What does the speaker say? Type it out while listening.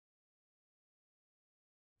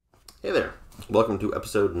Hey there, welcome to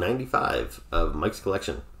episode 95 of Mike's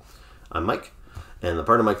Collection. I'm Mike, and the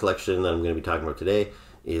part of my collection that I'm going to be talking about today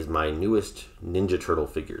is my newest Ninja Turtle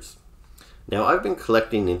figures. Now, I've been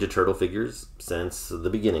collecting Ninja Turtle figures since the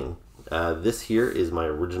beginning. This here is my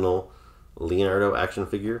original Leonardo action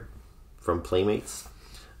figure from Playmates.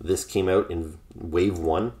 This came out in Wave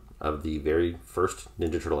 1 of the very first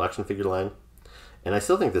Ninja Turtle action figure line, and I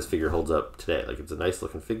still think this figure holds up today. Like, it's a nice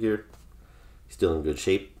looking figure, still in good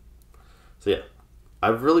shape. So yeah,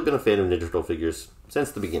 I've really been a fan of Ninja Turtle figures since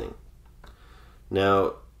the beginning.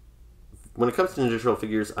 Now, when it comes to Ninja Turtle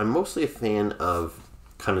figures, I'm mostly a fan of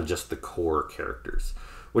kind of just the core characters,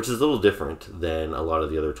 which is a little different than a lot of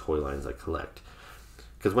the other toy lines I collect.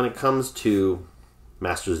 Because when it comes to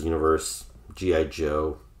Masters of the Universe, G.I.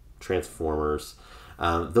 Joe, Transformers,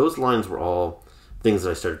 those lines were all things that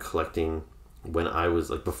I started collecting when I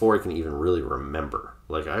was, like, before I can even really remember.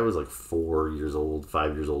 Like, I was like 4 years old,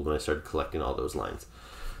 5 years old when I started collecting all those lines.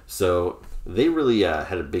 So they really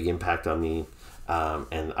had a big impact on me,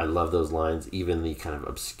 and I love those lines, even the kind of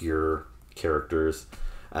obscure characters.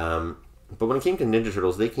 But when it came to Ninja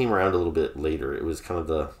Turtles, they came around a little bit later. It was kind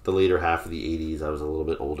of the later half of the 80s. I was a little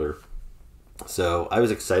bit older. So I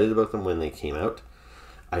was excited about them when they came out.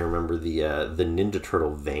 I remember the Ninja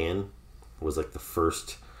Turtle van was like the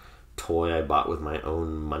first toy I bought with my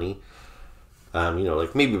own money.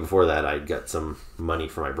 Like maybe before that I'd got some money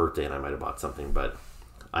for my birthday and I might have bought something, but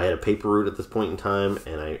I had a paper route at this point in time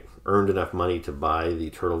and I earned enough money to buy the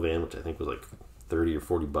turtle van, which I think was like 30 or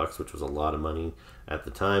 40 bucks, which was a lot of money at the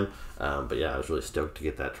time. But yeah, I was really stoked to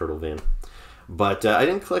get that turtle van. But I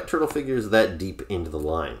didn't collect turtle figures that deep into the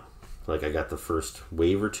line. Like, I got the first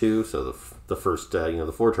wave or two, so the first,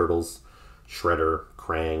 the four turtles, Shredder,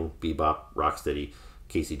 Krang, Bebop, Rocksteady,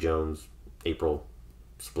 Casey Jones, April,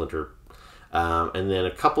 Splinter, and then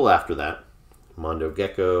a couple after that, Mondo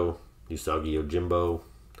Gecko, Usagi Yojimbo.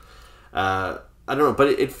 I don't know, but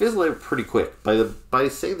it fizzled out pretty quick. By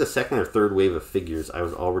say the second or third wave of figures, I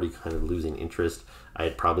was already kind of losing interest. I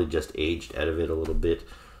had probably just aged out of it a little bit.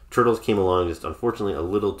 Turtles came along just unfortunately a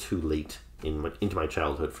little too late into my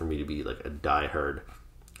childhood for me to be like a diehard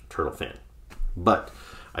turtle fan. But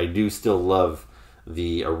I do still love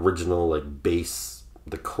the original, like, base,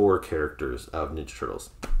 the core characters of Ninja Turtles.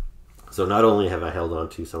 So not only have I held on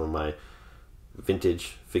to some of my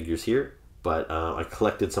vintage figures here, but I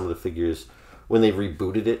collected some of the figures when they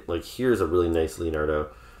rebooted it. Like, here's a really nice Leonardo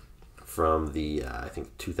from the I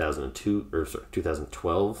think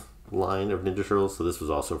 2012 line of Ninja Turtles. So this was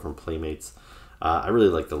also from Playmates. I really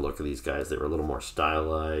like the look of these guys. They were a little more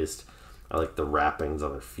stylized. I like the wrappings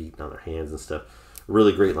on their feet and on their hands and stuff.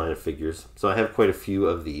 Really great line of figures. So I have quite a few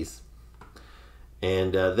of these.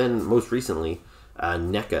 And then most recently,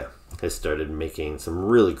 Neca has started making some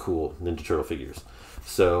really cool Ninja Turtle figures.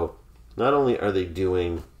 So not only are they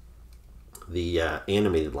doing the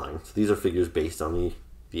animated line, so these are figures based on the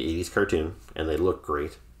 80s cartoon, and they look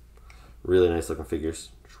great. Really nice looking figures.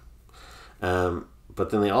 But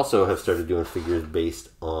then they also have started doing figures based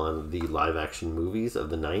on the live action movies of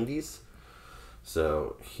the 90s.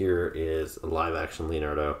 So here is a live action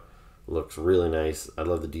Leonardo. Looks really nice. I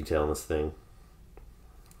love the detail in this thing.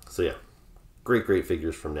 So yeah, great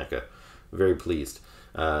figures from Neca. Very pleased.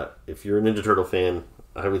 If you're a Ninja Turtle fan,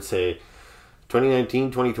 I would say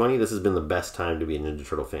 2019, 2020, this has been the best time to be a Ninja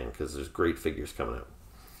Turtle fan because there's great figures coming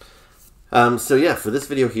out. So yeah, for this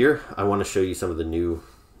video here, I want to show you some of the new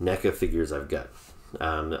Neca figures I've got.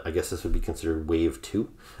 I guess this would be considered Wave 2.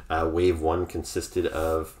 Wave 1 consisted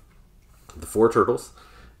of the four turtles,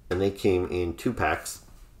 and they came in 2 packs,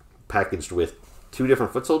 packaged with 2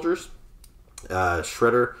 different foot soldiers,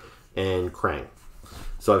 Shredder, and Krang.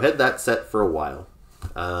 So I've had that set for a while.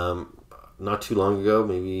 Not too long ago,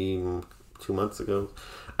 maybe 2 months ago,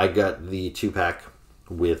 I got the 2-pack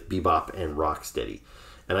with Bebop and Rocksteady.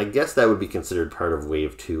 And I guess that would be considered part of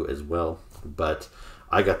Wave 2 as well. But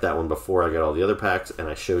I got that one before I got all the other packs, and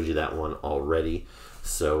I showed you that one already.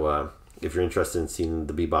 So if you're interested in seeing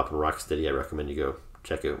the Bebop and Rocksteady, I recommend you go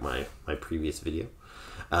check out my previous video.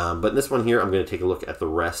 But in this one here, I'm going to take a look at the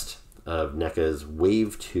rest of NECA's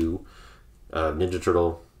Wave 2 Ninja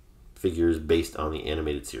Turtle figures based on the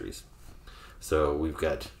animated series. So we've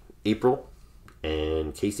got April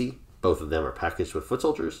and Casey. Both of them are packaged with foot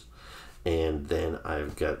soldiers. And then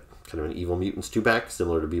I've got kind of an Evil Mutants 2-pack,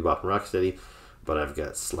 similar to Bebop and Rocksteady. But I've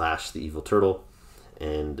got Slash, the evil turtle,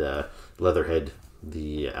 and Leatherhead,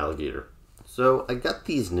 the alligator. So I got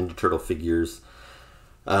these Ninja Turtle figures.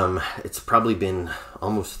 It's probably been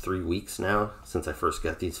almost 3 weeks now since I first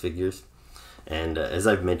got these figures. And as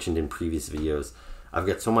I've mentioned in previous videos, I've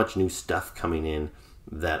got so much new stuff coming in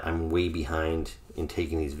that I'm way behind in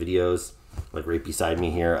taking these videos. Like right beside me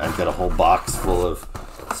here, I've got a whole box full of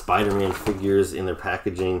Spider-Man figures in their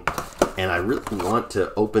packaging, and I really want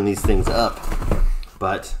to open these things up,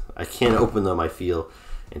 but I can't open them, I feel,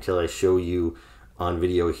 until I show you on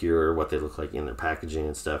video here what they look like in their packaging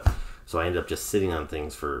and stuff. So I end up just sitting on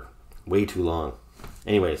things for way too long.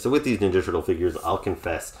 Anyway, so with these Ninja Turtle figures, I'll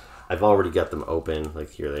confess, I've already got them open,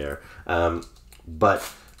 like here they are. But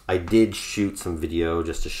I did shoot some video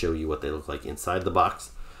just to show you what they look like inside the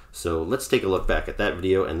box. So let's take a look back at that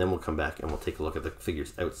video, and then we'll come back and we'll take a look at the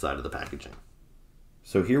figures outside of the packaging.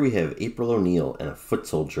 So here we have April O'Neil and a foot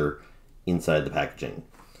soldier inside the packaging.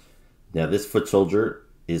 Now this foot soldier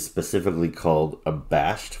is specifically called a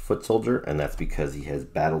bashed foot soldier, and that's because he has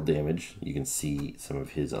battle damage. You can see some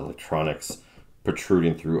of his electronics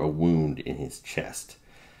protruding through a wound in his chest.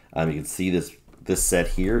 You can see this set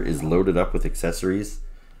here is loaded up with accessories.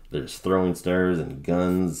 There's throwing stars and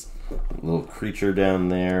guns, a little creature down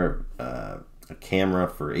there, a camera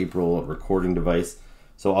for April, a recording device.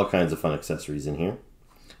 So all kinds of fun accessories in here.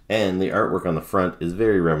 And the artwork on the front is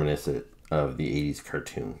very reminiscent of the 80s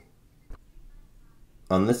cartoon.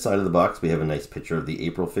 On this side of the box, we have a nice picture of the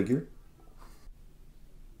April figure.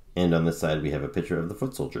 And on this side, we have a picture of the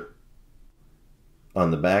foot soldier.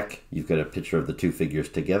 On the back, you've got a picture of the two figures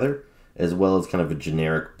together, as well as kind of a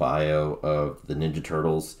generic bio of the Ninja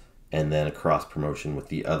Turtles, and then a cross promotion with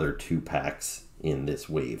the other two packs in this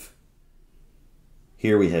wave.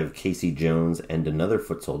 Here we have Casey Jones and another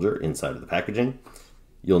foot soldier inside of the packaging.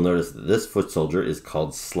 You'll notice that this foot soldier is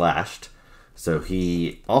called Slashed, so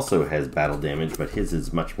he also has battle damage, but his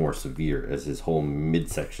is much more severe as his whole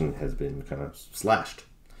midsection has been kind of slashed.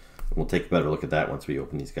 We'll take a better look at that once we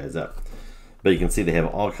open these guys up. But you can see they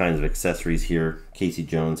have all kinds of accessories here. Casey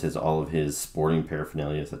Jones has all of his sporting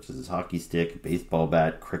paraphernalia, such as his hockey stick, baseball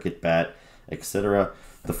bat, cricket bat, etc.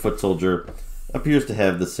 The foot soldier appears to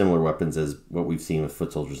have the similar weapons as what we've seen with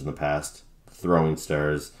foot soldiers in the past. Throwing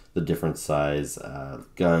stars, the different size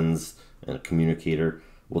guns, and a communicator.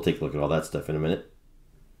 We'll take a look at all that stuff in a minute.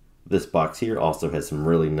 This box here also has some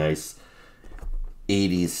really nice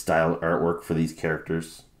 80s style artwork for these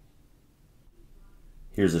characters.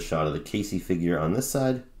 Here's a shot of the Casey figure on this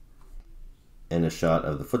side, and a shot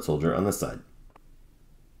of the foot soldier on this side.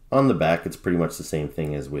 On the back, it's pretty much the same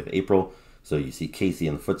thing as with April. So you see Casey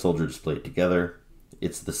and the foot soldier displayed together.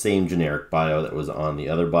 It's the same generic bio that was on the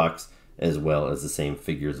other box, as well as the same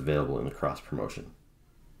figures available in the cross promotion.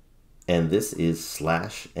 And this is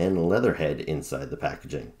Slash and Leatherhead inside the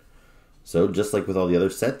packaging. So just like with all the other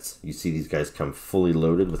sets, you see these guys come fully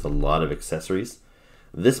loaded with a lot of accessories.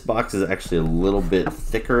 This box is actually a little bit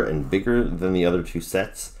thicker and bigger than the other two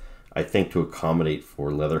sets, I think to accommodate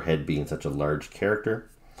for Leatherhead being such a large character.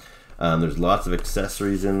 There's lots of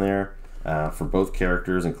accessories in there for both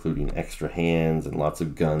characters, including extra hands and lots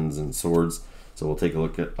of guns and swords. So we'll take a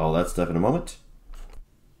look at all that stuff in a moment.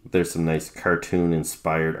 There's some nice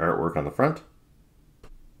cartoon-inspired artwork on the front.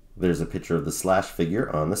 There's a picture of the Slash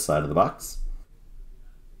figure on this side of the box.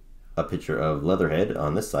 A picture of Leatherhead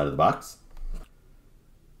on this side of the box.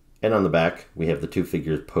 And on the back, we have the two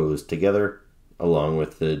figures posed together, along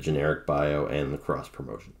with the generic bio and the cross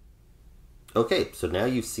promotion. Okay, so now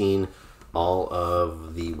you've seen all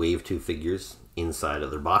of the Wave 2 figures inside of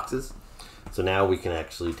their boxes. So now we can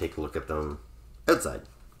actually take a look at them outside.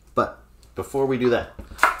 But before we do that,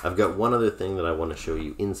 I've got one other thing that I want to show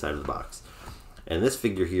you inside of the box. And this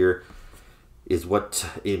figure here is what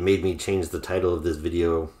it made me change the title of this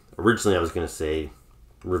video. Originally, I was going to say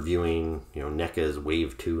reviewing, NECA's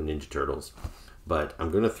Wave 2 Ninja Turtles. But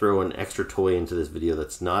I'm going to throw an extra toy into this video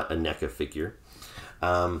that's not a NECA figure.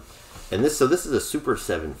 So this is a Super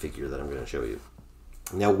 7 figure that I'm going to show you.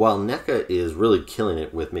 Now, while NECA is really killing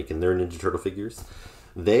it with making their Ninja Turtle figures,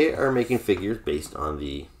 they are making figures based on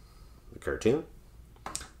the cartoon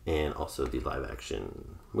and also the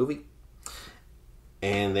live-action movie.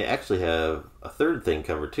 And they actually have a third thing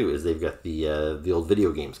covered too, is they've got the old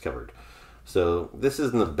video games covered. So this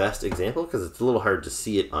isn't the best example because it's a little hard to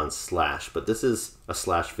see it on Slash, but this is a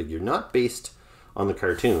Slash figure, not based on the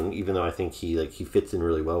cartoon, even though I think he fits in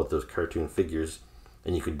really well with those cartoon figures,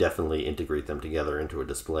 and you could definitely integrate them together into a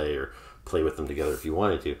display or play with them together if you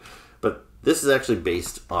wanted to. But this is actually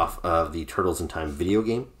based off of the Turtles in Time video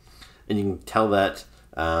game, and you can tell that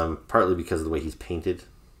partly because of the way he's painted.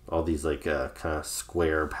 All these kind of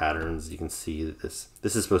square patterns. You can see that this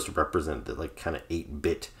is supposed to represent the kind of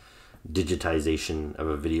 8-bit digitization of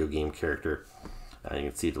a video game character. You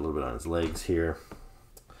can see it a little bit on his legs here.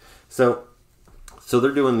 So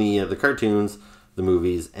they're doing the cartoons, the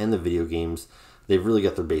movies, and the video games. They've really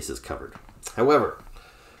got their bases covered. However,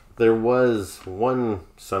 there was one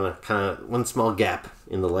small gap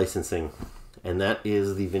in the licensing, and that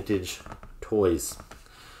is the vintage toys.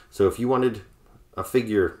 So if you wanted a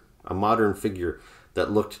figure, a modern figure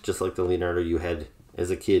that looked just like the Leonardo you had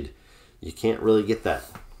as a kid, you can't really get that.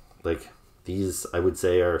 Like, these, I would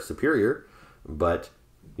say, are superior, but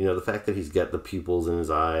you know, the fact that he's got the pupils in his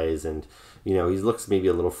eyes, and you know, he looks maybe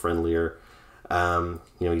a little friendlier. You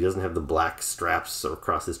know, he doesn't have the black straps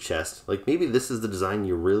across his chest. Like, maybe this is the design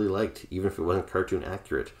you really liked, even if it wasn't cartoon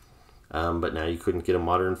accurate. But now you couldn't get a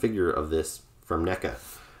modern figure of this from Neca.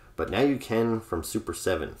 But now you can from Super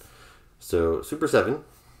 7. So Super 7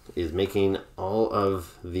 is making all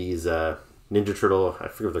of these Ninja Turtle, I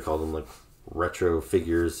forget what they're called, them, like retro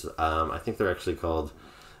figures. I think they're actually called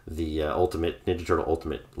the Ultimate Ninja Turtle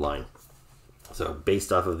Ultimate line. So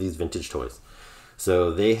based off of these vintage toys.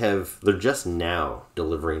 So they're just now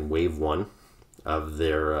delivering Wave 1 of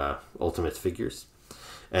their Ultimate figures.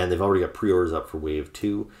 And they've already got pre-orders up for Wave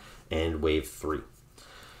 2 and Wave 3.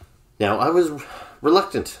 Now, I was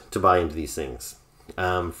reluctant to buy into these things.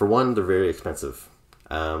 For one, they're very expensive.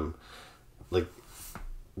 Like,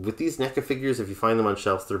 with these NECA figures, if you find them on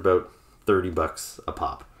shelves, they're about $30 a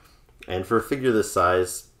pop. And for a figure this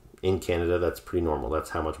size, in Canada, that's pretty normal.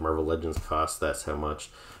 That's how much Marvel Legends costs. That's how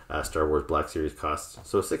much Star Wars Black Series costs.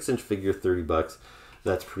 So a 6-inch figure, $30,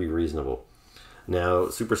 that's pretty reasonable. Now,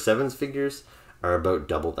 Super 7's figures are about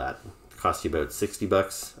double that. They cost you about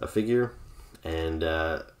 $60 a figure. And,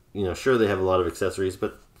 you know, sure, they have a lot of accessories,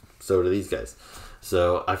 but so do these guys.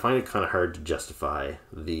 So I find it kind of hard to justify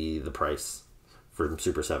the price for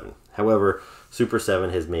Super 7. However, Super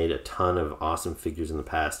 7 has made a ton of awesome figures in the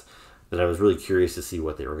past that I was really curious to see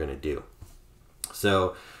what they were going to do.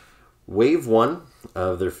 So Wave 1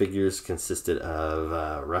 of their figures consisted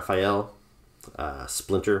of Raphael,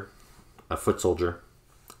 Splinter, a Foot Soldier,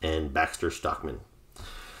 and Baxter Stockman.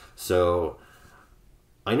 So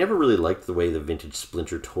I never really liked the way the vintage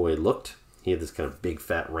Splinter toy looked. He had this kind of big,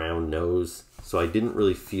 fat, round nose, so I didn't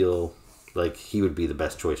really feel like he would be the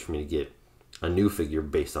best choice for me to get a new figure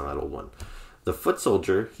based on that old one. The Foot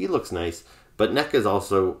Soldier, he looks nice, but NECA is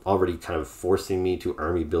also already kind of forcing me to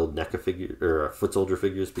army build NECA figure or Foot Soldier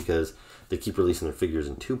figures because they keep releasing their figures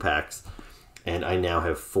in 2-packs, and I now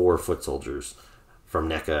have 4 Foot Soldiers from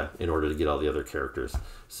NECA in order to get all the other characters.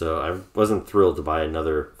 So I wasn't thrilled to buy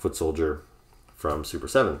another Foot Soldier from Super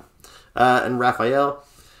 7. And Raphael,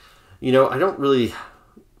 you know,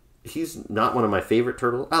 he's not one of my favorite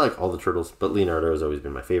turtles. I like all the turtles, but Leonardo has always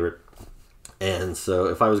been my favorite. And so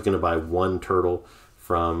if I was going to buy one turtle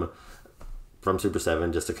from Super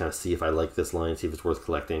 7 just to kind of see if I like this line, see if it's worth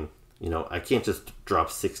collecting, you know, I can't just drop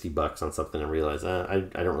 $60 on something and realize I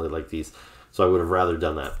don't really like these. So I would have rather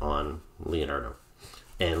done that on Leonardo.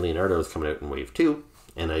 And Leonardo is coming out in Wave 2,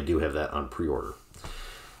 and I do have that on pre-order.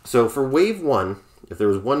 So for Wave 1, if there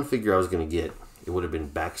was one figure I was going to get, it would have been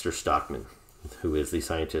Baxter Stockman, who is the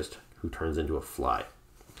scientist who turns into a fly.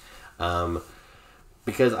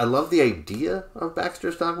 Because I love the idea of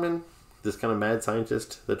Baxter Stockman, this kind of mad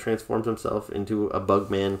scientist that transforms himself into a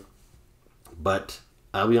bug man. But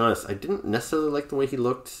I'll be honest, I didn't necessarily like the way he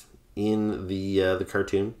looked in the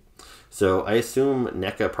cartoon. So I assume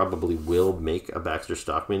NECA probably will make a Baxter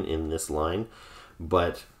Stockman in this line,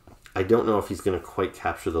 but I don't know if he's going to quite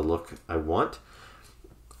capture the look I want.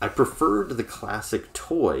 I preferred the classic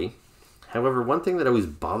toy. However, one thing that always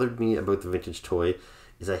bothered me about the vintage toy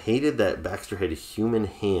is I hated that Baxter had human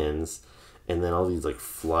hands and then all these like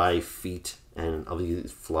fly feet and all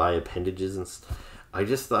these fly appendages, and I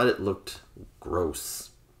just thought it looked gross,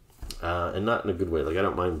 and not in a good way. Like, I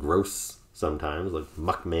don't mind gross sometimes, like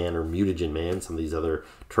Muckman or Mutagen Man. Some of these other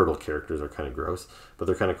turtle characters are kind of gross, but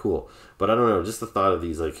they're kind of cool. But I don't know, just the thought of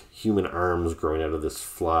these like human arms growing out of this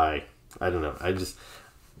fly, I don't know, I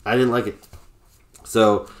didn't like it.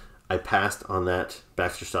 So I passed on that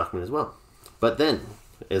Baxter Stockman as well. But then,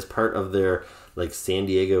 as part of their like San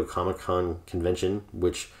Diego Comic-Con convention,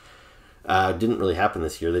 which didn't really happen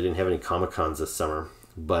this year, they didn't have any Comic-Cons this summer,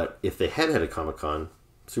 but if they had a Comic-Con,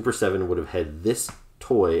 Super 7 would have had this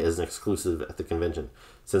toy as an exclusive at the convention.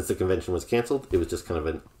 Since the convention was canceled, it was just kind of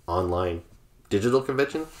an online digital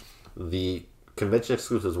convention. The convention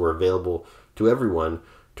exclusives were available to everyone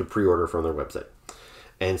to pre-order from their website.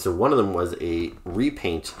 And so one of them was a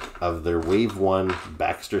repaint of their Wave 1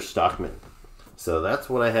 Baxter Stockman. So that's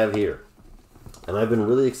what I have here. And I've been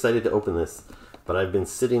really excited to open this, but I've been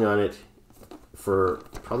sitting on it for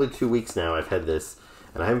probably 2 weeks now. I've had this,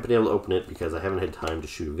 and I haven't been able to open it because I haven't had time to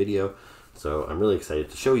shoot a video. So I'm really excited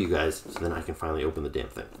to show you guys, so then I can finally open the damn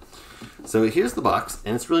thing. So here's the box,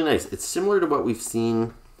 and it's really nice. It's similar to what we've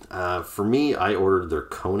seen For me, I ordered their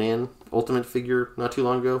Conan Ultimate figure not too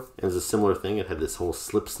long ago. It was a similar thing. It had this whole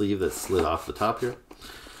slip sleeve that slid off the top here.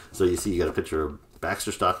 So you see you got a picture of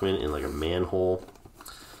Baxter Stockman in like a manhole.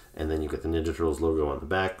 And then you've got the Ninja Turtles logo on the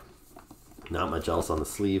back. Not much else on the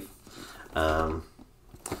sleeve. Nothing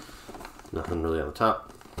really on the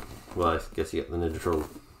top. Well, I guess you got the Ninja Turtle,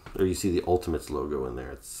 or you see the Ultimates logo in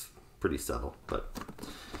there. It's pretty subtle, but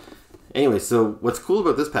anyway, so what's cool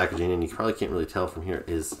about this packaging, and you probably can't really tell from here,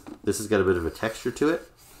 is this has got a bit of a texture to it.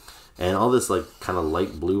 And all this like kind of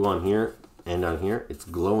light blue on here and on here, it's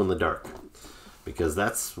glow in the dark. Because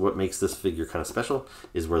that's what makes this figure kind of special,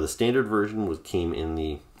 is where the standard version came in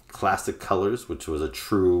the classic colors, which was a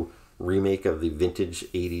true remake of the vintage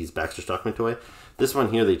 80s Baxter Stockman toy. This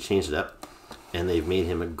one here, they changed it up, and they've made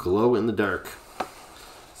him a glow in the dark.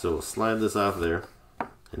 So we'll slide this off there,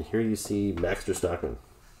 and here you see Baxter Stockman.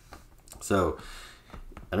 So,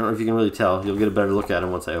 I don't know if you can really tell. You'll get a better look at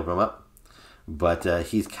him once I open him up. But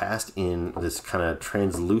he's cast in this kind of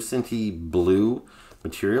translucent-y blue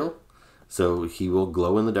material. So he will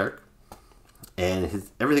glow in the dark. And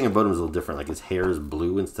everything about him is a little different. Like his hair is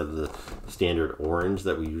blue instead of the standard orange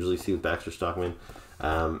that we usually see with Baxter Stockman.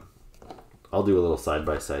 I'll do a little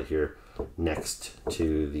side-by-side here next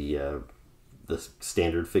to the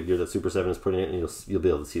standard figure that Super 7 is putting in, and you'll be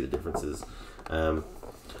able to see the differences.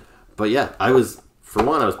 But yeah, for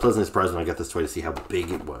one, I was pleasantly surprised when I got this toy to see how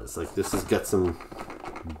big it was. Like, this has got some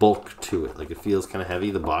bulk to it. Like, it feels kind of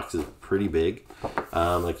heavy. The box is pretty big.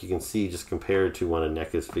 Like you can see, just compared to one of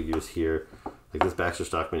Neca's figures here, like this Baxter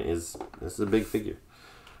Stockman this is a big figure.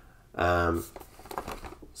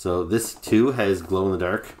 So this too has glow in the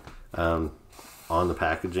dark on the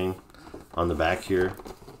packaging. On the back here,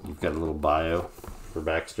 you've got a little bio for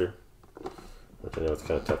Baxter, which I know it's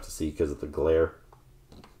kind of tough to see because of the glare.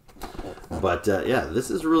 But yeah, this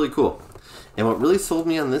is really cool. And what really sold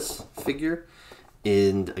me on this figure,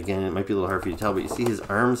 and again, it might be a little hard for you to tell, but you see his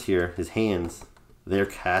arms here, his hands, they're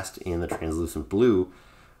cast in the translucent blue,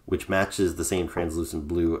 which matches the same translucent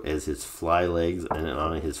blue as his fly legs and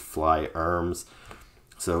on his fly arms.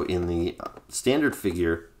 So in the standard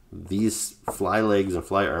figure, these fly legs and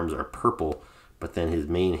fly arms are purple, but then his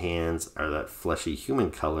main hands are that fleshy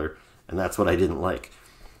human color, and that's what I didn't like.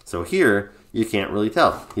 So here, you can't really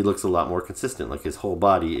tell. He looks a lot more consistent, like his whole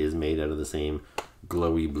body is made out of the same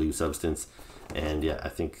glowy blue substance. And yeah, I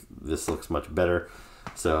think this looks much better.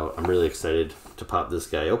 So I'm really excited to pop this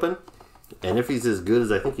guy open. And if he's as good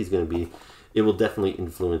as I think he's going to be, it will definitely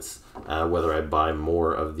influence whether I buy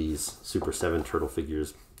more of these Super 7 turtle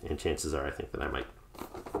figures. And chances are I think that I might.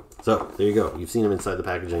 So there you go. You've seen him inside the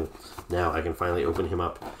packaging. Now I can finally open him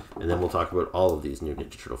up, and then we'll talk about all of these new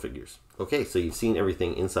Ninja Turtle figures. Okay, so you've seen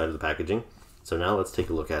everything inside of the packaging. So now let's take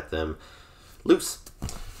a look at them loose.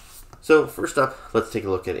 So first up, let's take a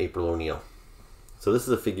look at April O'Neil. So this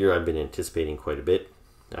is a figure I've been anticipating quite a bit.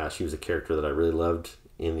 She was a character that I really loved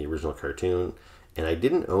in the original cartoon, and I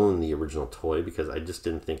didn't own the original toy because I just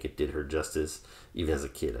didn't think it did her justice. Even as a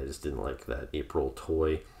kid, I just didn't like that April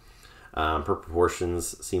toy. Her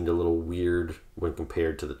proportions seemed a little weird when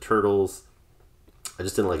compared to the Turtles. I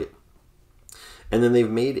just didn't like it. And then they've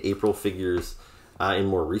made April figures in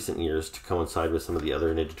more recent years to coincide with some of the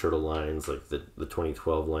other Ninja Turtle lines, like the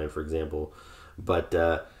 2012 line, for example.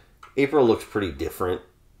 But April looks pretty different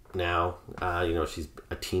now. You know, she's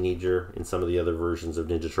a teenager in some of the other versions of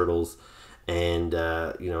Ninja Turtles. And,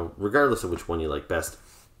 you know, regardless of which one you like best,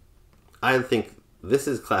 I think this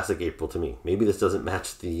is classic April to me. Maybe this doesn't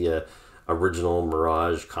match the original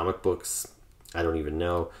Mirage comic books. I don't even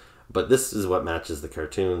know. But this is what matches the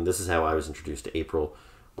cartoon. This is how I was introduced to April,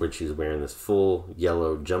 when she's wearing this full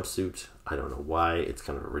yellow jumpsuit. I don't know why. It's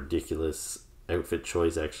kind of a ridiculous outfit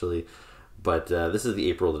choice, actually. But this is the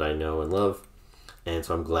April that I know and love. And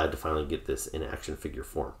so I'm glad to finally get this in action figure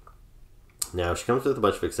form. Now, she comes with a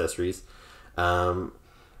bunch of accessories. Some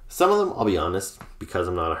of them, I'll be honest, because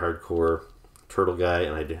I'm not a hardcore turtle guy,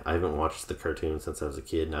 and I haven't watched the cartoon since I was a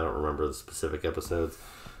kid, and I don't remember the specific episodes.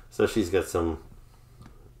 So she's got some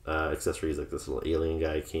accessories, like this little alien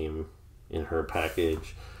guy came in her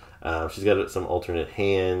package. She's got some alternate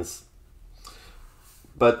hands.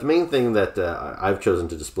 But the main thing that I've chosen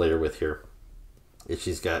to display her with here is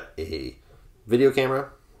she's got a video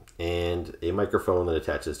camera and a microphone that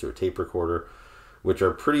attaches to a tape recorder, which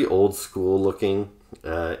are pretty old school looking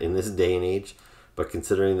in this day and age. But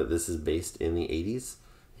considering that this is based in the 80s,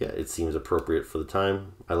 yeah, it seems appropriate for the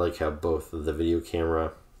time. I like how both the video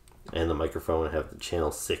camera and the microphone have the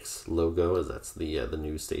Channel 6 logo, as that's the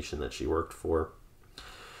news station that she worked for.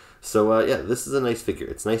 So yeah, this is a nice figure.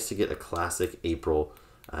 It's nice to get a classic April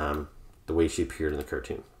the way she appeared in the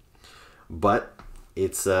cartoon. But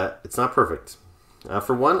It's not perfect.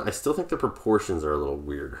 For one, I still think the proportions are a little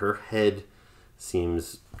weird. Her head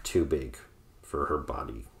seems too big for her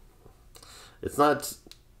body. It's not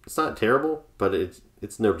terrible, but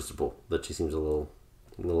it's noticeable that she seems a little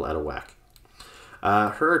out of whack.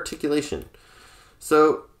 Her articulation.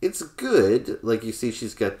 So it's good. Like you see,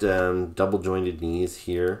 she's got double jointed knees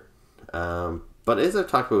here. But as I've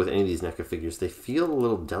talked about with any of these NECA figures, they feel a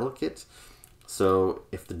little delicate. So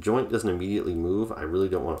if the joint doesn't immediately move, I really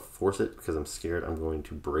don't want to force it because I'm scared I'm going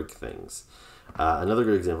to break things. Another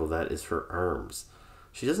good example of that is her arms.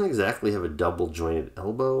 She doesn't exactly have a double jointed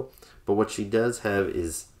elbow, but what she does have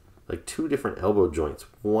is like two different elbow joints.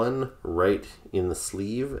 One right in the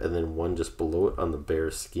sleeve and then one just below it on the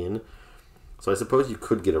bare skin. So I suppose you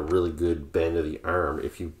could get a really good bend of the arm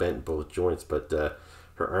if you bent both joints, but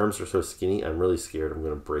her arms are so skinny, I'm really scared I'm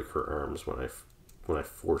going to break her arms when I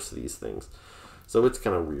force these things. So it's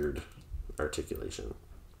kind of weird articulation.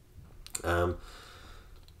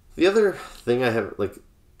 The other thing I have, like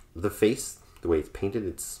the face, the way it's painted,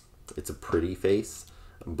 it's a pretty face,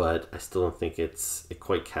 but I still don't think it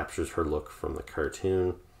quite captures her look from the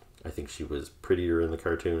cartoon. I think she was prettier in the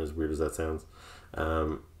cartoon, as weird as that sounds.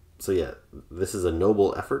 So yeah, this is a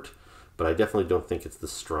noble effort, but I definitely don't think it's the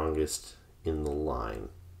strongest in the line.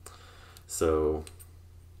 So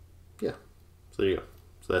yeah, so there you go.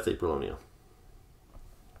 So that's April O'Neil.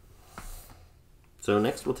 So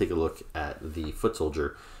next we'll take a look at the foot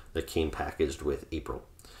soldier that came packaged with April.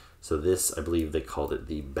 So this, I believe they called it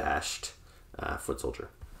the bashed foot soldier.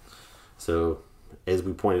 So as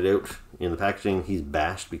we pointed out in the packaging, he's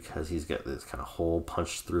bashed because he's got this kind of hole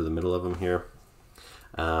punched through the middle of him here.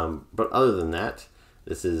 But other than that,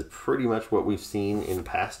 this is pretty much what we've seen in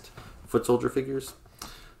past foot soldier figures.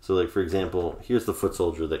 So like for example, here's the foot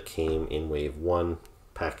soldier that came in wave 1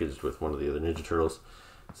 packaged with one of the other Ninja Turtles.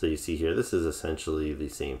 So you see here, this is essentially the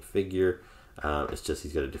same figure. It's just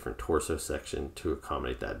he's got a different torso section to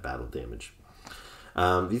accommodate that battle damage.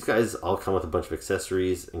 These guys all come with a bunch of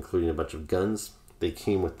accessories, including a bunch of guns. They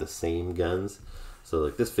came with the same guns. So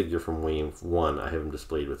like this figure from wave 1, I have him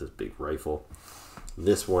displayed with this big rifle.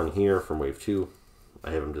 This one here from wave 2,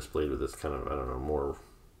 I have him displayed with this kind of, I don't know, more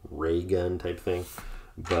ray gun type thing.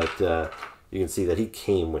 But you can see that he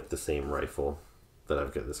came with the same rifle that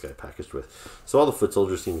I've got this guy packaged with. So all the foot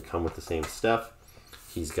soldiers seem to come with the same stuff.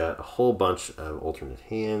 He's got a whole bunch of alternate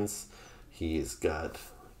hands. He's got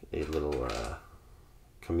a little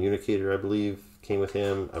communicator, I believe, came with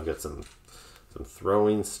him. I've got some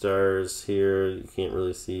throwing stars here. You can't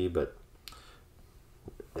really see, but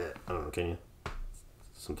I don't know, can you?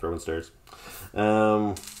 Some throwing stars.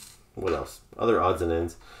 What else? Other odds and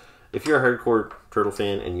ends. If you're a hardcore Turtle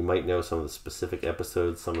fan and you might know some of the specific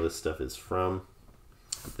episodes some of this stuff is from,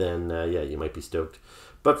 then yeah, you might be stoked.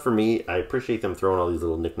 But for me, I appreciate them throwing all these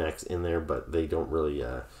little knickknacks in there, but they don't really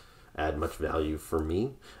add much value for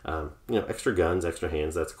me. You know, extra guns, extra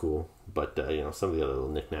hands, that's cool. But you know, some of the other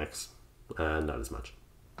little knickknacks, not as much.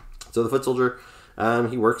 So the foot soldier,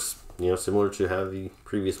 he works, you know, similar to how the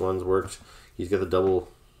previous ones worked. He's got the double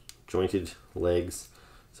jointed legs,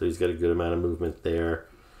 so he's got a good amount of movement there.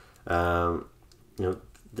 You know,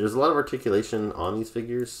 there's a lot of articulation on these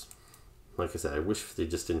figures. Like I said, I wish they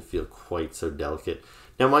just didn't feel quite so delicate.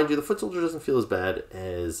 Now, mind you, the foot soldier doesn't feel as bad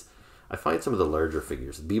as I find some of the larger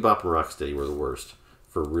figures. Bebop and Rocksteady were the worst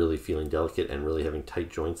for really feeling delicate and really having tight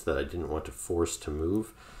joints that I didn't want to force to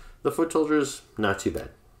move. The foot soldier's not too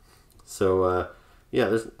bad. So,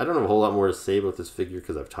 yeah, I don't have a whole lot more to say about this figure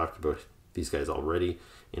because I've talked about these guys already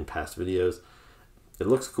in past videos. It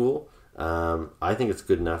looks cool. I think it's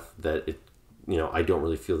good enough that it, you know, I don't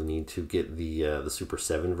really feel the need to get the Super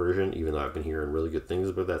 7 version, even though I've been hearing really good things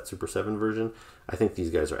about that Super 7 version. I think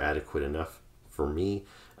these guys are adequate enough for me.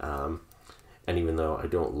 And even though I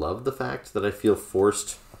don't love the fact that I feel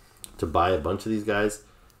forced to buy a bunch of these guys,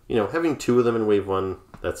 you know, having 2 of them in Wave 1,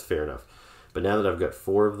 that's fair enough. But now that I've got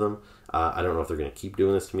 4 of them, I don't know if they're going to keep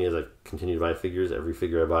doing this to me as I continue to buy figures. Every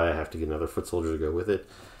figure I buy, I have to get another foot soldier to go with it.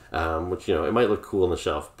 Which, you know, it might look cool on the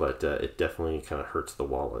shelf, but it definitely kind of hurts the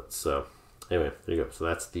wallet. So anyway, there you go. So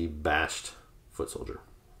that's the bashed foot soldier.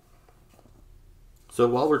 So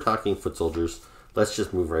while we're talking foot soldiers, let's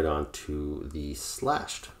just move right on to the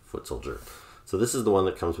slashed foot soldier. So this is the one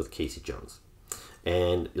that comes with Casey Jones.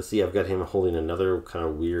 And you'll see I've got him holding another kind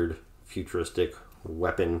of weird futuristic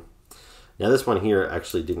weapon. Now this one here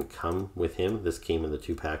actually didn't come with him. This came in the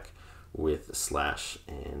 2-pack with Slash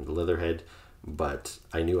and Leatherhead. But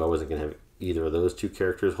I knew I wasn't going to have either of those 2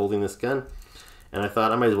 characters holding this gun. And I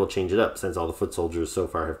thought I might as well change it up since all the foot soldiers so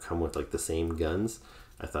far have come with like the same guns.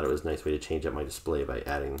 I thought it was a nice way to change up my display by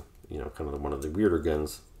adding, you know, kind of one of the weirder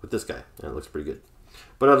guns with this guy. And it looks pretty good.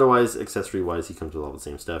 But otherwise, accessory-wise, he comes with all the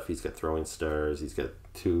same stuff. He's got throwing stars. He's got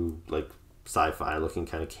two, like, sci-fi looking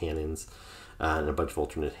kind of cannons, and a bunch of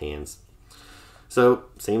alternate hands. So,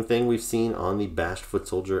 same thing we've seen on the bashed foot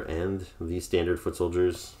soldier and the standard foot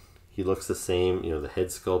soldiers. He looks the same. You know, the head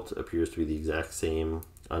sculpt appears to be the exact same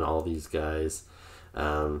on all these guys.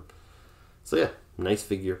 So yeah, nice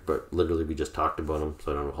figure, but literally we just talked about him,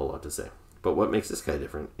 so I don't have a whole lot to say. But what makes this guy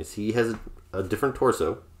different is he has a different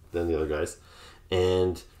torso than the other guys,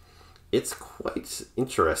 and it's quite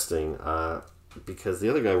interesting because the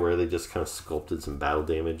other guy where they just kind of sculpted some battle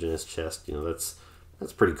damage in his chest, you know, that's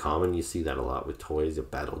pretty common. You see that a lot with toys, a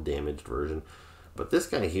battle damaged version. But this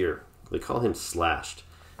guy here, they call him Slashed,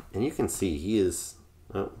 and you can see he is,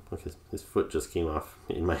 oh, look, his foot just came off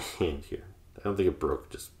in my hand here. I don't think it broke,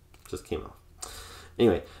 just came off.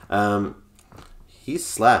 Anyway, he's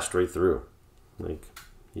slashed right through. Like,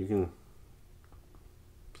 you can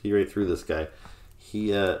see right through this guy.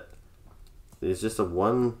 He there's just a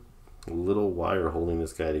one little wire holding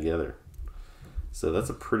this guy together. So that's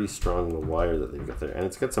a pretty strong little wire that they've got there, and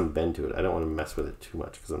it's got some bend to it. I don't want to mess with it too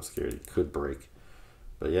much because I'm scared it could break.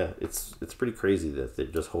 But yeah, it's pretty crazy that they're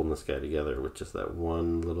just holding this guy together with just that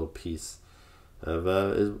one little piece of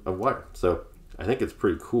wire. So I think it's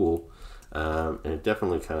pretty cool, and it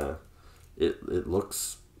definitely kind of it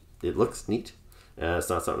looks neat. It's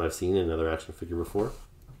not something I've seen in another action figure before,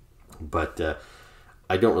 but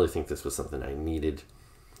I don't really think this was something I needed.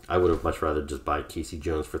 I would have much rather just buy Casey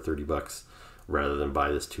Jones for $30 rather than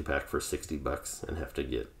buy this 2-pack for $60 and have to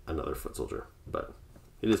get another foot soldier. But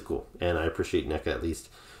it is cool, and I appreciate NECA at least,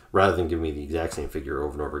 rather than giving me the exact same figure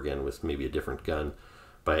over and over again with maybe a different gun,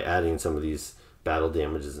 by adding some of these battle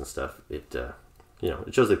damages and stuff. It you know,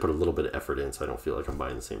 it shows they put a little bit of effort in, so I don't feel like I'm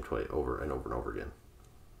buying the same toy over and over and over again.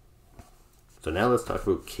 So now let's talk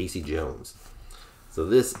about Casey Jones. So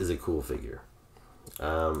this is a cool figure.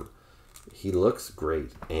 He looks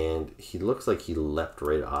great, and he looks like he leapt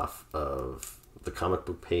right off of the comic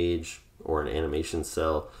book page or an animation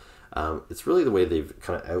cell. It's really the way they've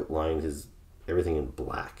kind of outlined everything in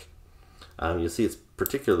black. You'll see it's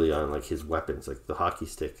particularly on like his weapons, like the hockey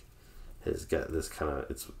stick has got this kind of,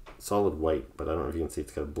 it's solid white, but I don't know if you can see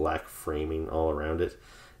it's got black framing all around it,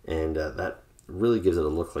 and that really gives it a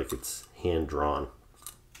look like it's hand drawn.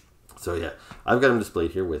 So yeah, I've got him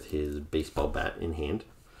displayed here with his baseball bat in hand,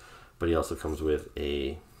 but he also comes with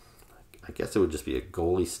I guess it would just be a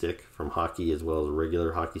goalie stick from hockey as well as a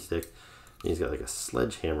regular hockey stick. And he's got like a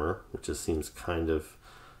sledgehammer, which just seems kind of,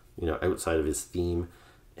 you know, outside of his theme.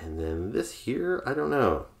 And then this here, I don't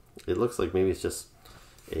know. It looks like maybe it's just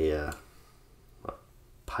a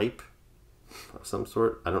pipe of some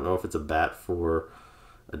sort. I don't know if it's a bat for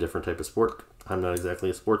a different type of sport. I'm not exactly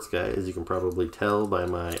a sports guy, as you can probably tell by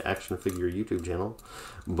my action figure YouTube channel.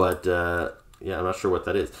 But yeah, I'm not sure what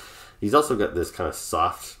that is. He's also got this kind of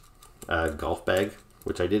soft golf bag,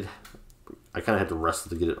 which I kind of had to wrestle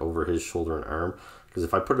to get it over his shoulder and arm, because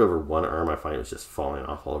if I put it over one arm, I find it was just falling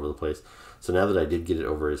off all over the place. So now that I did get it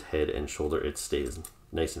over his head and shoulder, it stays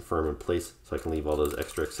nice and firm in place, so I can leave all those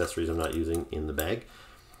extra accessories I'm not using in the bag.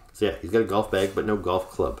 So yeah, he's got a golf bag, but no golf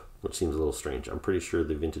club, which seems a little strange. I'm pretty sure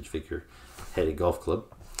the vintage figure had a golf club.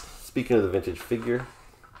 Speaking of the vintage figure,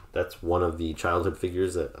 that's one of the childhood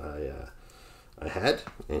figures that I had,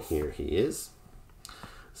 and here he is.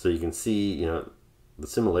 So you can see, you know, the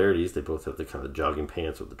similarities. They both have the kind of jogging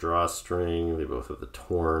pants with the drawstring. They both have the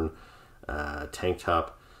torn tank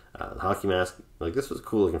top, the hockey mask. Like, this was a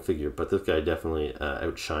cool looking figure, but this guy definitely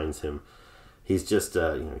outshines him. He's just, you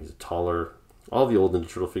know, he's taller. All the old Ninja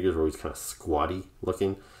Turtle figures were always kind of squatty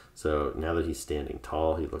looking. So now that he's standing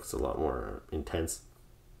tall, he looks a lot more intense.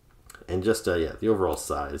 And just, yeah, the overall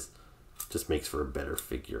size just makes for a better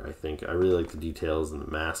figure, I think. I really like the details and the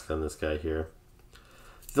mask on this guy here.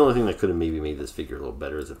 The only thing that could have maybe made this figure a little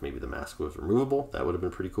better is if maybe the mask was removable. That would have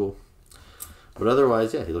been pretty cool. But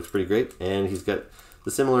otherwise, yeah, he looks pretty great. And he's got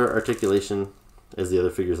the similar articulation as the other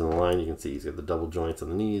figures in the line. You can see he's got the double joints on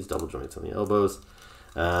the knees, double joints on the elbows.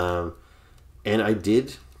 And I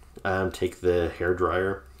did take the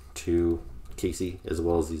hairdryer to Casey, as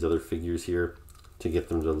well as these other figures here, to get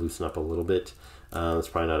them to loosen up a little bit. It's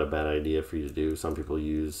probably not a bad idea for you to do. Some people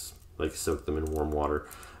soak them in warm water.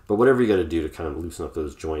 But whatever you got to do to kind of loosen up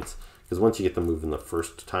those joints, because once you get them moving the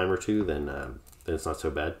first time or two, then it's not so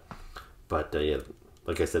bad. But yeah,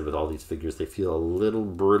 like I said, with all these figures, they feel a little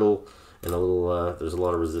brittle and a little. There's a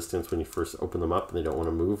lot of resistance when you first open them up, and they don't want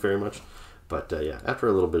to move very much. But yeah, after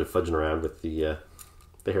a little bit of fudging around with the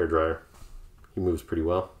hairdryer, he moves pretty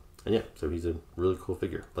well. And yeah, so he's a really cool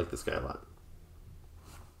figure. I like this guy a lot.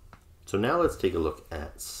 So now let's take a look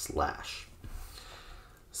at Slash.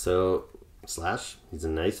 So Slash, he's a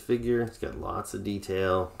nice figure. He's got lots of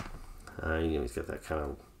detail. He's got that kind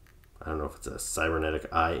of, I don't know if it's a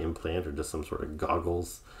cybernetic eye implant or just some sort of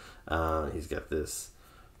goggles. He's got this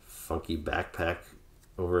funky backpack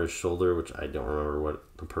over his shoulder, which I don't remember what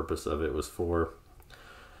the purpose of it was for.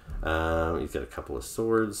 He's got a couple of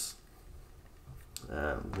swords.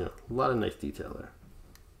 A lot of nice detail there.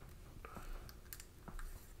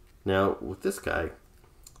 Now, with this guy,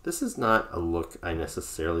 this is not a look I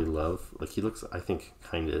necessarily love. Like, he looks, I think,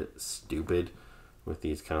 kind of stupid with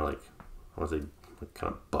these kind of like, I want to say, like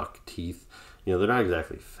kind of buck teeth. They're not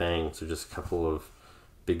exactly fangs. They're just a couple of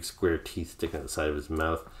big square teeth sticking out the side of his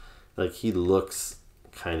mouth. Like, he looks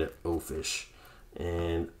kind of oafish,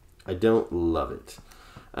 and I don't love it.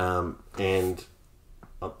 And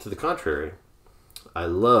up to the contrary, I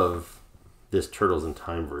love this Turtles in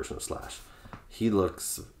Time version of Slash. He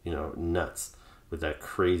looks, nuts with that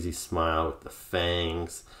crazy smile, with the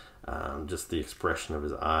fangs, just the expression of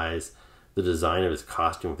his eyes, the design of his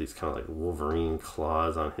costume with these kind of like Wolverine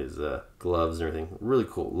claws on his gloves and everything. Really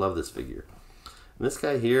cool. Love this figure. And this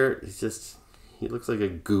guy here, he looks like a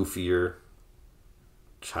goofier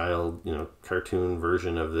child, cartoon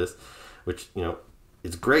version of this, which,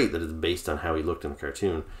 it's great that it's based on how he looked in the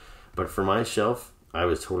cartoon. But for my shelf, I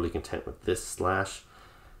was totally content with this Slash.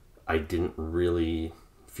 I didn't really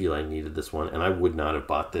feel I needed this one, and I would not have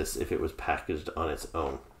bought this if it was packaged on its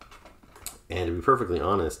own. And to be perfectly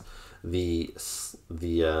honest, the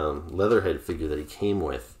Leatherhead figure that he came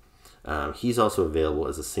with, he's also available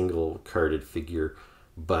as a single carded figure,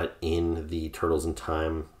 but in the Turtles in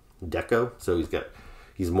Time deco. So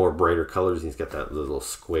he's more brighter colors, and he's got that little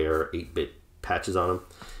square 8-bit patches on him.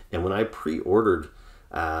 And when I pre-ordered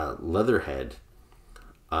Leatherhead,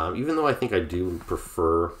 even though I think I do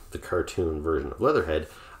prefer the cartoon version of Leatherhead,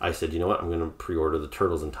 I said, you know what, I'm going to pre-order the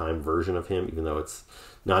Turtles in Time version of him, even though it's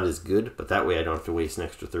not as good, but that way I don't have to waste an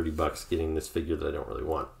extra $30 getting this figure that I don't really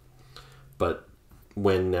want. But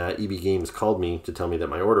when EB Games called me to tell me that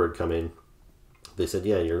my order had come in, they said,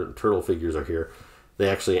 yeah, your turtle figures are here. They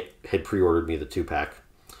actually had pre-ordered me the 2-pack.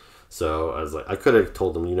 So I was like, I could have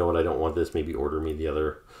told them, you know what, I don't want this, maybe order me the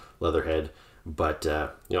other Leatherhead. But,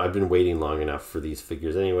 I've been waiting long enough for these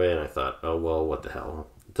figures anyway, and I thought, oh, well, what the hell.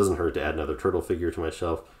 It doesn't hurt to add another turtle figure to my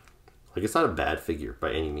shelf. Like, it's not a bad figure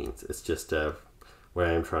by any means. It's just where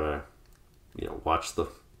I am trying to, watch the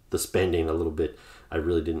spending a little bit. I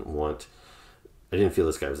didn't feel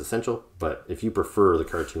this guy was essential, but if you prefer the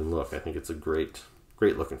cartoon look, I think it's a great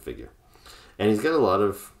looking figure. And he's got a lot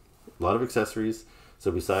of accessories.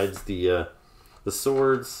 So besides the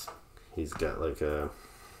swords, he's got like a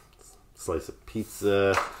slice of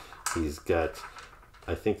pizza. He's got,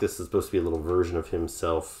 I think this is supposed to be a little version of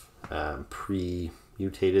himself,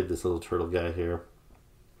 pre-mutated, this little turtle guy here.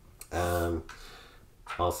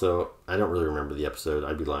 Also, I don't really remember the episode,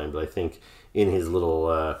 I'd be lying, but I think in his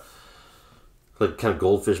little like kind of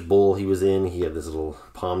goldfish bowl he was in, he had this little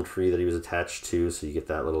palm tree that he was attached to, so you get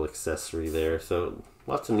that little accessory there. So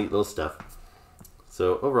lots of neat little stuff.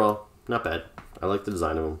 So overall, not bad. I like the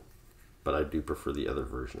design of him, but I do prefer the other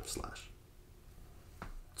version of Slash.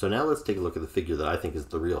 So now let's take a look at the figure that I think is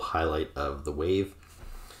the real highlight of the wave,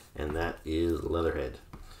 and that is Leatherhead.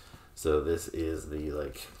 So this is the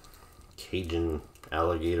like Cajun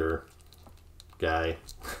alligator guy.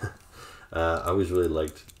 I always really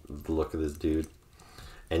liked the look of this dude,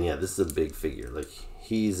 and yeah, this is a big figure. Like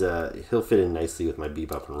he'll fit in nicely with my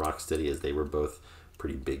Bebop and Rocksteady, as they were both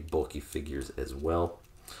pretty big, bulky figures as well.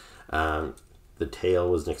 The tail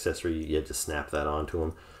was an accessory; you had to snap that onto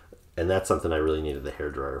him. And that's something I really needed the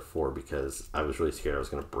hairdryer for, because I was really scared I was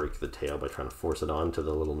going to break the tail by trying to force it onto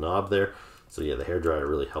the little knob there. So yeah, the hairdryer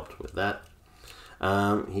really helped with that.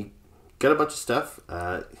 He got a bunch of stuff.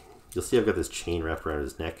 You'll see I've got this chain wrapped around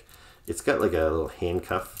his neck. It's got like a little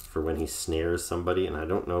handcuff for when he snares somebody, and I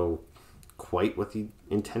don't know quite what the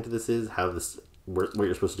intent of this is, what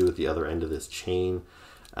you're supposed to do with the other end of this chain.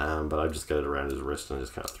 But I've just got it around his wrist and I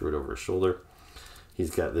just kind of threw it over his shoulder. He's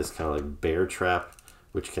got this kind of like bear trap,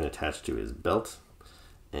 which can attach to his belt,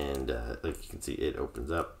 and like you can see, it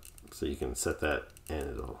opens up, so you can set that and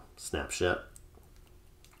it'll snap shut.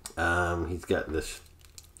 He's got this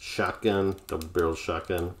shotgun, double-barreled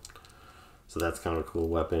shotgun, so that's kind of a cool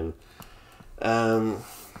weapon.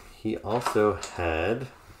 He also had,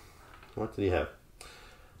 what did he have?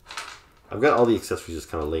 I've got all the accessories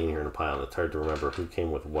just kind of laying here in a pile, and it's hard to remember who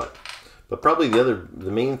came with what. But probably the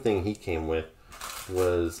main thing he came with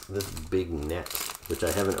was this big net, which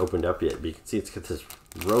I haven't opened up yet, but you can see it's got this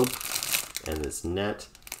rope and this net.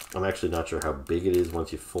 I'm actually not sure how big it is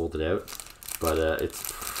once you fold it out, but it's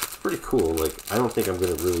pretty cool. Like, I don't think I'm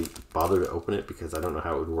going to really bother to open it because I don't know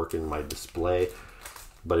how it would work in my display.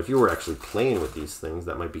 But if you were actually playing with these things,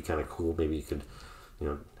 that might be kind of cool. Maybe you could, you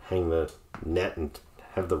know, hang the net and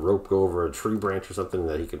have the rope go over a tree branch or something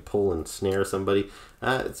that he could pull and snare somebody.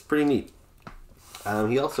 It's pretty neat.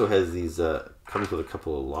 He also has these, comes with a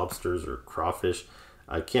couple of lobsters or crawfish.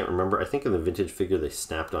 I can't remember. I think in the vintage figure they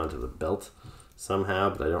snapped onto the belt somehow,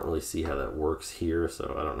 but I don't really see how that works here,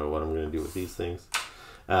 so I don't know what I'm going to do with these things.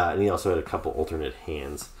 And he also had a couple alternate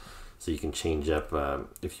hands, so you can change up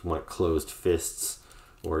if you want closed fists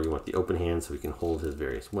or you want the open hand so he can hold his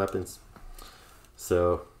various weapons.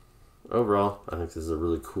 So overall, I think this is a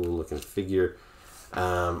really cool looking figure.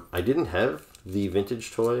 I didn't have the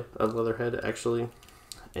vintage toy of Leatherhead actually,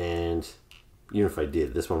 and even if I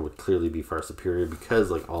did, this one would clearly be far superior because,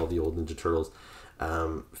 like all the old Ninja Turtles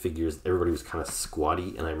figures, everybody was kind of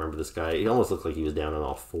squatty, and I remember this guy, he almost looked like he was down on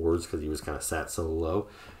all fours because he was kind of sat so low.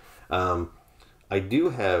 I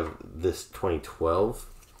do have this 2012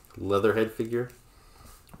 Leatherhead figure,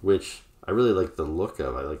 which I really like the look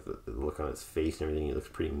of. I like the look on his face and everything. He looks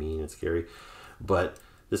pretty mean and scary. But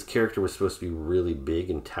this character was supposed to be really big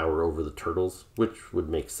and tower over the turtles, which would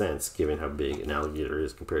make sense given how big an alligator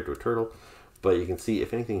is compared to a turtle. But you can see,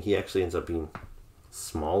 if anything, he actually ends up being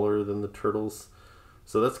smaller than the turtles.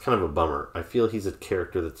 So that's kind of a bummer. I feel he's a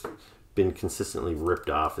character that's been consistently ripped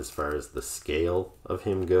off as far as the scale of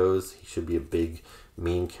him goes. He should be a big,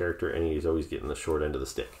 mean character, and he's always getting the short end of the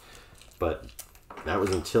stick. But that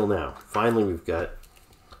was until now. Finally, we've got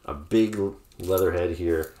a big Leatherhead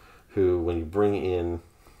here who, when you bring in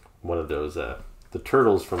one of those, the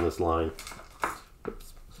turtles from this line,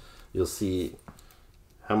 oops, you'll see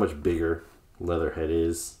how much bigger Leatherhead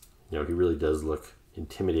is. You know, he really does look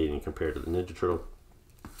intimidating compared to the Ninja Turtle.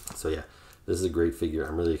 So yeah, this is a great figure.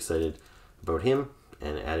 I'm really excited about him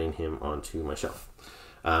and adding him onto my shelf.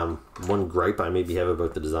 One gripe I maybe have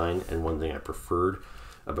about the design, and one thing I preferred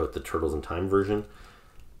about the Turtles in Time version,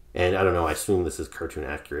 and I don't know, I assume this is cartoon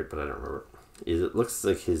accurate, but I don't remember, is it looks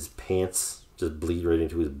like his pants just bleed right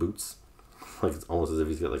into his boots. Like, it's almost as if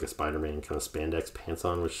he's got like a Spider-Man kind of spandex pants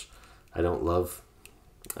on, which I don't love.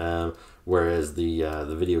 Whereas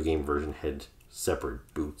the video game version had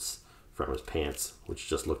separate boots from his pants, which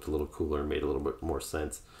just looked a little cooler and made a little bit more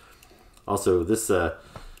sense. Also, this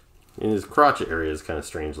in his crotch area is kind of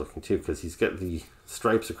strange looking too, because he's got the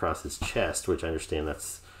stripes across his chest, which I understand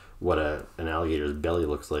that's what an alligator's belly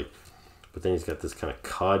looks like. But then he's got this kind of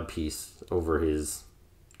cod piece over his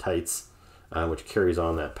tights, which carries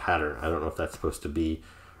on that pattern. I don't know if that's supposed to be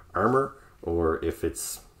armor or if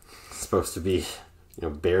it's supposed to be, you know,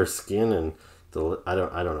 bare skin, and I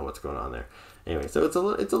don't know what's going on there. Anyway, so it's a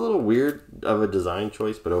little weird of a design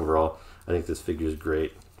choice, but overall, I think this figure is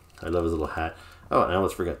great. I love his little hat. Oh, and I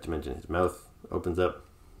almost forgot to mention his mouth opens up.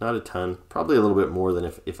 Not a ton, probably a little bit more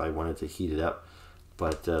than if I wanted to heat it up.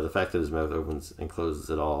 But the fact that his mouth opens and closes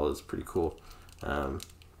at all is pretty cool. So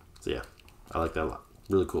yeah, I like that a lot.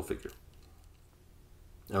 Really cool figure.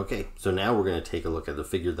 Okay, so now we're going to take a look at the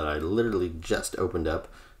figure that I literally just opened up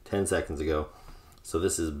 10 seconds ago. So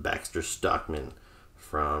this is Baxter Stockman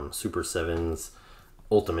from Super 7's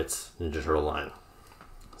Ultimate Ninja Turtle line.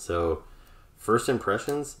 So first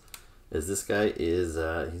impressions is this guy is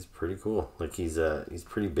he's pretty cool. Like, he's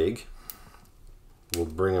pretty big. We'll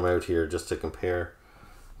bring him out here just to compare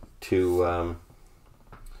to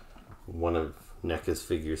one of Neca's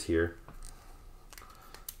figures here.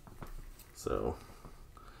 So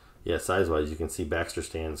yeah, size-wise, you can see Baxter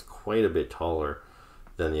stands quite a bit taller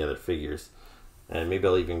than the other figures. And maybe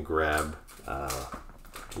I'll even grab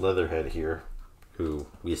Leatherhead here, who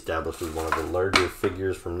we established as one of the larger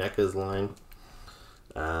figures from Neca's line.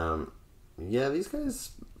 Yeah, these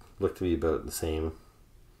guys look to be about the same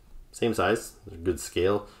size. They're good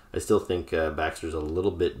scale. I still think Baxter's a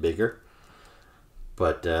little bit bigger,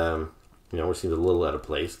 but you know, it seems a little out of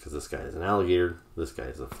place because this guy is an alligator, this guy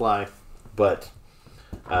is a fly. But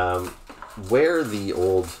where the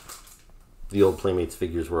old Playmates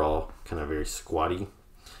figures were all kind of very squatty,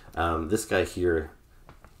 this guy here,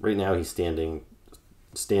 right now he's standing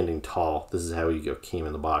tall. This is how he came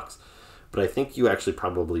in the box. But I think you actually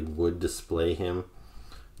probably would display him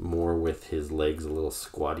more with his legs a little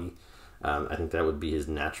squatty. I think that would be his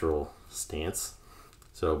natural stance.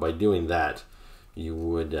 So by doing that, you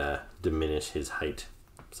would diminish his height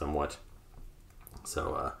somewhat.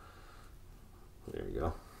 So there you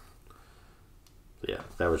go. Yeah,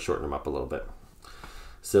 that would shorten him up a little bit.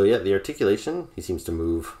 So yeah, the articulation, he seems to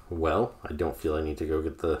move well. I don't feel I need to go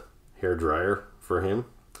get the hair dryer for him.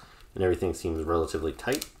 And everything seems relatively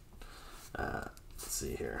tight. Let's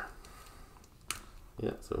see here.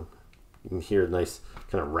 Yeah, so You can hear a nice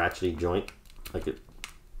kind of ratchety joint, like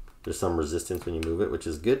there's some resistance when you move it, which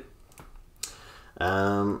is good.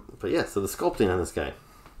 But yeah, so the sculpting on this guy,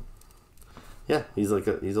 yeah, he's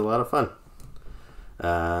a lot of fun.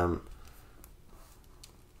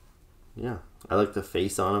 Yeah, I like the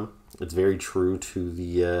face on him. It's very true to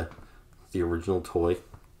the original toy.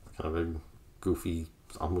 Kind of a goofy,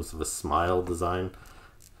 almost of a smile design.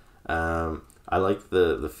 I like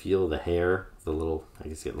the feel of the hair, the little, I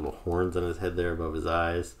guess you get little horns on his head there above his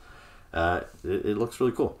eyes. It looks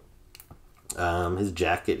really cool. His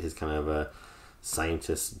jacket, his kind of a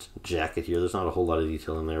scientist jacket here. There's not a whole lot of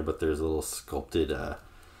detail in there, but there's a little sculpted,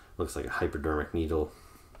 looks like a hypodermic needle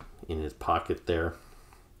in his pocket there.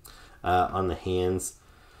 On the hands.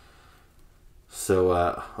 So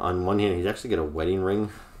on one hand, he's actually got a wedding ring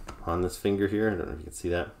on this finger here. I don't know if you can see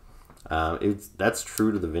that. That's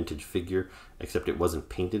true to the vintage figure, except it wasn't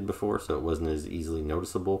painted before, so it wasn't as easily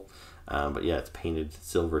noticeable. But yeah, it's painted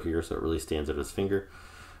silver here, so it really stands out his finger,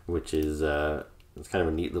 which is it's kind of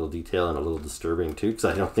a neat little detail and a little disturbing too, because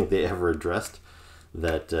I don't think they ever addressed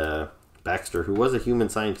that Baxter, who was a human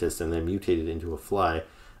scientist and then mutated into a fly,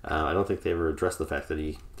 I don't think they ever addressed the fact that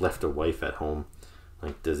he left a wife at home.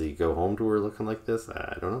 Like, does he go home to her looking like this?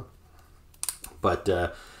 I don't know. But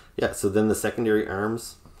yeah, so then the secondary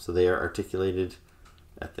arms, so they are articulated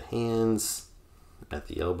at the hands, at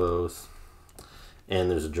the elbows, and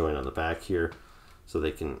there's a joint on the back here, so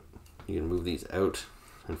you can move these out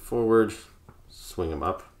and forward, swing them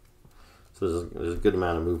up. So there's a good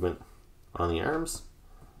amount of movement on the arms.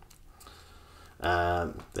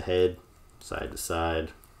 The head, side to side.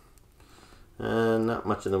 Not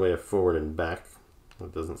much in the way of forward and back,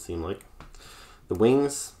 it doesn't seem like. The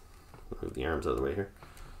wings, move the arms out of the way here.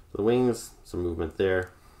 The wings, some movement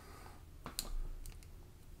there.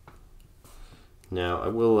 Now I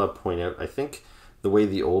will point out, I think the way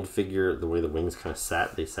the old figure, the way the wings kind of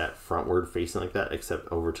sat, they sat frontward facing like that,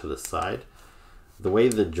 except over to the side. The way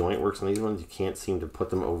the joint works on these ones, you can't seem to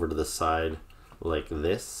put them over to the side like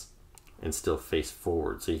this and still face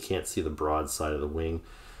forward, so you can't see the broad side of the wing.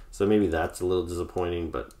 So maybe that's a little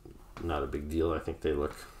disappointing, but not a big deal. I think they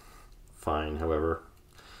look fine, however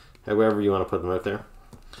you want to put them out there.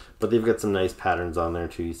 But they've got some nice patterns on there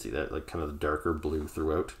too. You see that, like, kind of the darker blue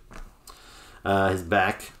throughout. His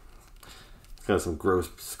back, kind of some gross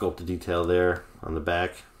sculpted detail there on the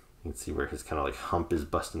back. You can see where his kind of like hump is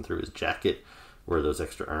busting through his jacket, where those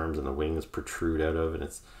extra arms and the wings protrude out of, and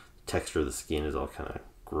its texture of the skin is all kind of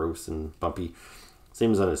gross and bumpy.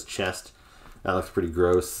 Same as on his chest. That looks pretty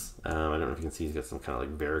gross. I don't know if you can see, he's got some kind of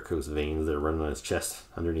like varicose veins that are running on his chest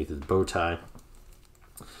underneath his bow tie.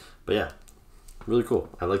 But yeah, really cool.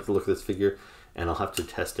 I like the look of this figure, and I'll have to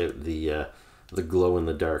test out the glow in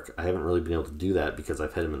the dark. I haven't really been able to do that because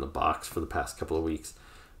I've had him in the box for the past couple of weeks.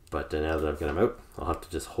 But now that I've got him out, I'll have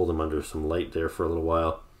to just hold him under some light there for a little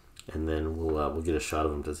while, and then we'll get a shot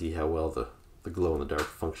of him to see how well the glow in the dark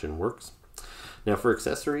function works. Now for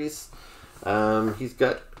accessories, he's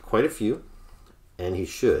got quite a few. And he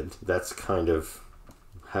should. That's kind of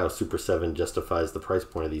how Super 7 justifies the price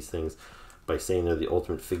point of these things, by saying they're the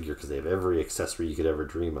ultimate figure because they have every accessory you could ever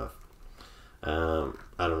dream of. I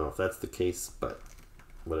don't know if that's the case, but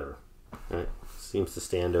whatever. All right. Seems to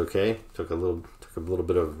stand okay. Took a little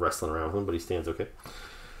bit of wrestling around with him, but he stands okay.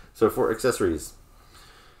 So for accessories.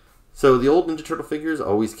 So the old Ninja Turtle figures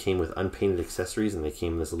always came with unpainted accessories, and they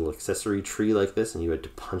came in this little accessory tree like this, and you had to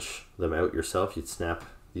punch them out yourself. You'd snap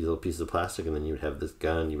these little pieces of plastic, and then you would have this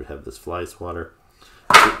gun, you would have this fly swatter,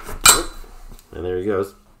 and there he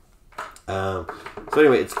goes. So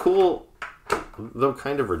anyway, it's cool, though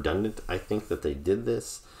kind of redundant, I think, that they did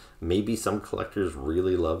this. Maybe some collectors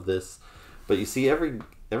really love this, but you see, every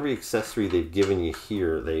accessory they've given you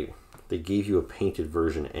here, they gave you a painted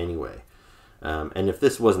version anyway. And if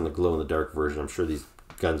this wasn't the glow-in-the-dark version, I'm sure these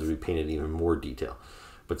guns would be painted in even more detail.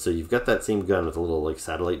 But so you've got that same gun with a little like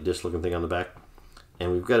satellite dish looking thing on the back,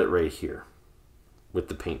 and we've got it right here with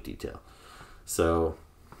the paint detail. So,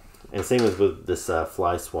 and same as with this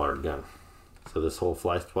fly swatter gun. So this whole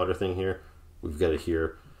fly swatter thing here, we've got it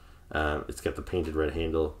here. It's got the painted red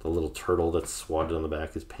handle. The little turtle that's swatted on the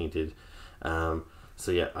back is painted.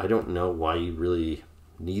 So yeah, I don't know why you really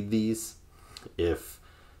need these. If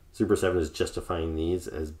Super 7 is justifying these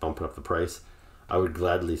as bumping up the price, I would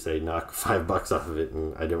gladly say knock $5 off of it,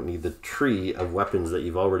 and I don't need the tree of weapons that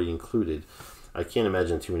you've already included. I can't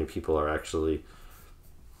imagine too many people are actually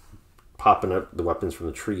popping up the weapons from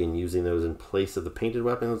the tree and using those in place of the painted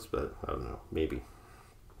weapons, but I don't know, maybe.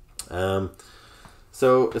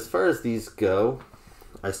 So as far as these go,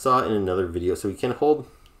 I saw in another video, so he can hold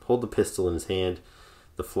the pistol in his hand.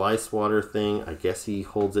 The fly swatter thing, I guess he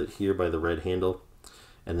holds it here by the red handle.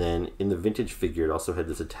 And then in the vintage figure, it also had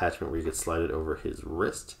this attachment where you could slide it over his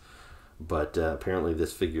wrist. But apparently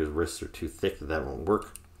this figure's wrists are too thick that won't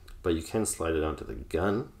work. But you can slide it onto the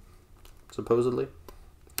gun, supposedly.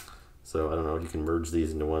 So I don't know, you can merge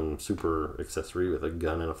these into one super accessory with a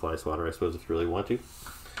gun and a fly swatter, I suppose, if you really want to.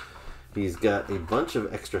 He's got a bunch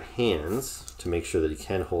of extra hands to make sure that he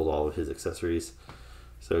can hold all of his accessories.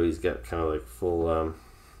 So he's got kind of like full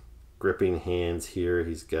gripping hands here.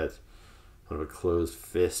 He's got kind of a closed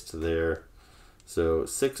fist there. So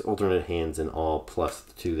 6 alternate hands in all, plus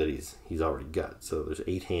the 2 that he's already got. So there's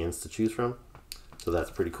 8 hands to choose from. So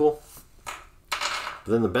that's pretty cool.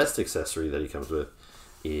 But then the best accessory that he comes with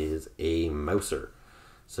is a mouser.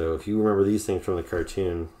 So if you remember these things from the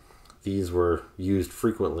cartoon, these were used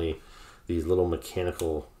frequently. These little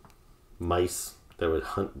mechanical mice that would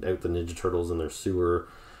hunt out the Ninja Turtles in their sewer.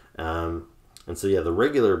 And so yeah, the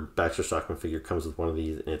regular Baxter Stockman figure comes with one of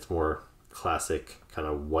these, and it's more classic kind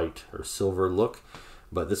of white or silver look.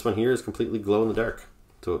 But this one here is completely glow in the dark.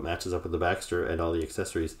 So it matches up with the Baxter and all the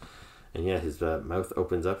accessories. And yeah, his mouth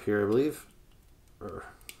opens up here, I believe. Or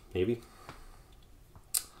maybe.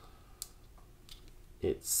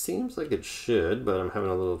 It seems like it should, but I'm having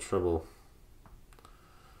a little trouble.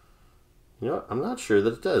 You know what? I'm not sure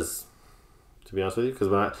that it does, to be honest with you,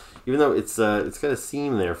 because even though it's got a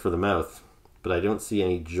seam there for the mouth, but I don't see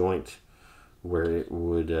any joint where it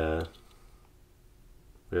would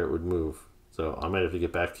move. So I might have to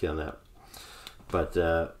get back to you on that. But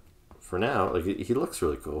for now, like, he looks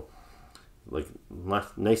really cool. Like,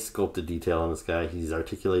 nice sculpted detail on this guy. He's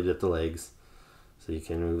articulated at the legs, so you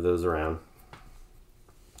can move those around.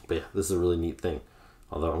 But yeah, this is a really neat thing.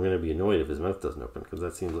 Although I'm going to be annoyed if his mouth doesn't open, because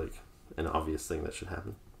that seems like an obvious thing that should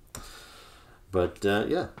happen. But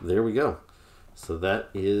yeah, there we go. So that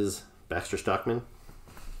is Baxter Stockman,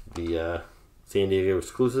 the San Diego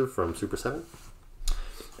exclusive from Super 7.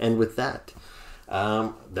 And with that,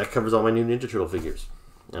 that covers all my new Ninja Turtle figures.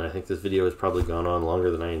 And I think this video has probably gone on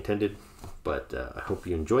longer than I intended, but I hope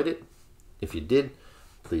you enjoyed it. If you did,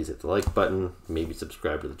 please hit the like button, maybe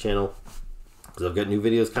subscribe to the channel, because I've got new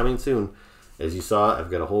videos coming soon. As you saw,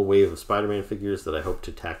 I've got a whole wave of Spider-Man figures that I hope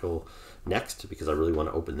to tackle next, because I really want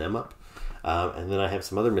to open them up. And then I have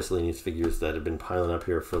some other miscellaneous figures that have been piling up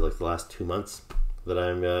here for like the last 2 months that I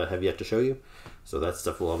have yet to show you. So that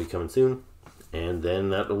stuff will all be coming soon. And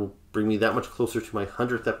then that will bring me that much closer to my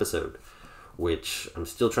 100th episode, which I'm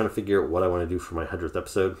still trying to figure out what I want to do for my 100th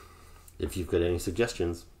episode. If you've got any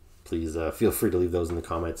suggestions, please feel free to leave those in the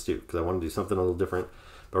comments too, because I want to do something a little different.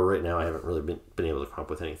 But right now I haven't really been able to come up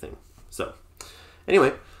with anything. So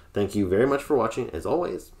anyway, thank you very much for watching as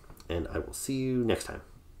always, and I will see you next time.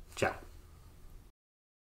 Ciao.